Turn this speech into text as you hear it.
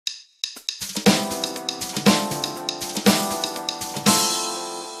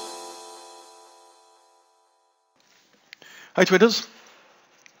Hi traders,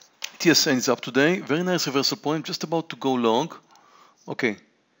 TSN is up today. Very nice reversal point, just about to go long. Okay,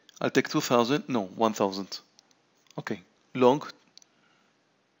 I'll take 2,000, no, 1,000. Okay, long.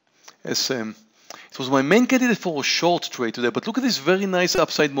 SM. It was my main candidate for a short trade today, but look at this very nice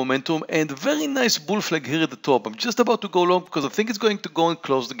upside momentum and very nice bull flag here at the top. I'm just about to go long because I think it's going to go and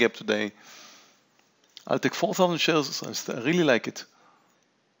close the gap today. I'll take 4,000 shares, I really like it.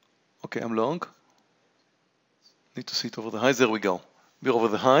 Okay, I'm long. Need to see it over the highs, there we go. We're over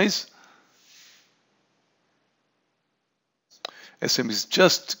the highs. SM is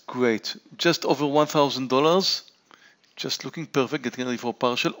just great, just over $1,000. Just looking perfect, getting ready for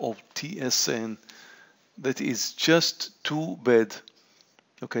partial. Oh, TSN. That is just too bad.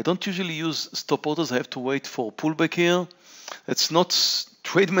 Okay, I don't usually use stop orders. I have to wait for pullback here. It's not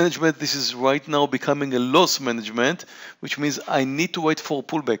trade management. This is right now becoming a loss management, which means I need to wait for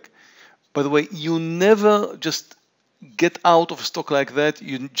pullback. By the way, you never just get out of a stock like that.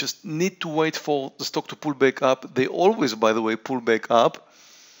 You just need to wait for the stock to pull back up. They always, by the way, pull back up.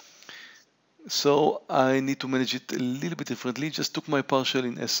 So I need to manage it a little bit differently. Just took my partial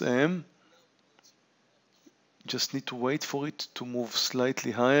in SM. Just need to wait for it to move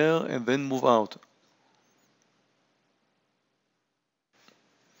slightly higher and then move out.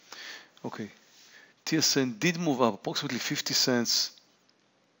 Okay, TSN did move up approximately 50 cents.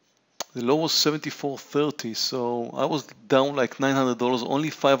 The low was 74.30, so I was down like $900, only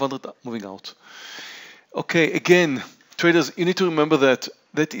 500 moving out. Okay, again, traders, you need to remember that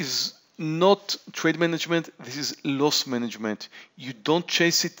that is not trade management, this is loss management. You don't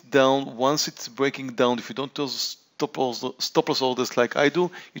chase it down once it's breaking down. If you don't do stop loss orders like I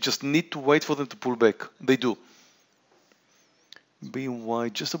do, you just need to wait for them to pull back. They do. BY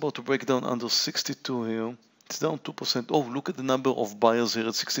just about to break down under 62 here. It's down 2%. Oh, look at the number of buyers here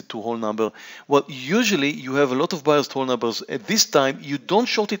at 62 whole number. Well, usually you have a lot of buyers whole numbers. At this time, you don't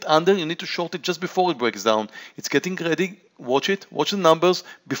short it under, you need to short it just before it breaks down. It's getting ready. Watch it. Watch the numbers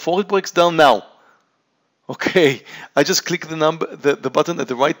before it breaks down now. Okay, I just clicked the button at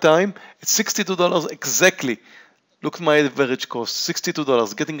the right time. It's $62 exactly. Look at my average cost,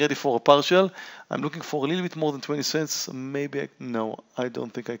 $62. Getting ready for a partial. I'm looking for a little bit more than 20 cents. Maybe, no, I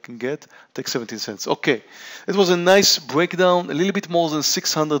don't think I can get. Take 17 cents. Okay, it was a nice breakdown, a little bit more than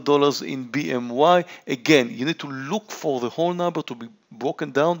 $600 in BMY. Again, you need to look for the whole number to be broken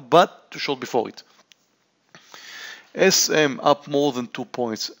down, but to short before it. SM up more than 2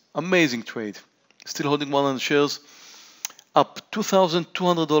 points. Amazing trade. Still holding 100 shares. Up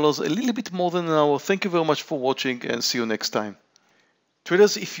 $2,200, a little bit more than an hour. Thank you very much for watching and see you next time.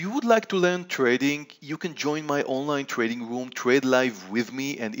 Traders, if you would like to learn trading, you can join my online trading room, trade live with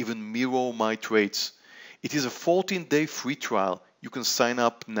me, and even mirror my trades. It is a 14-day free trial. You can sign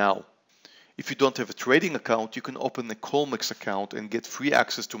up now. If you don't have a trading account, you can open a Colmex account and get free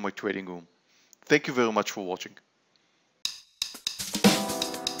access to my trading room. Thank you very much for watching.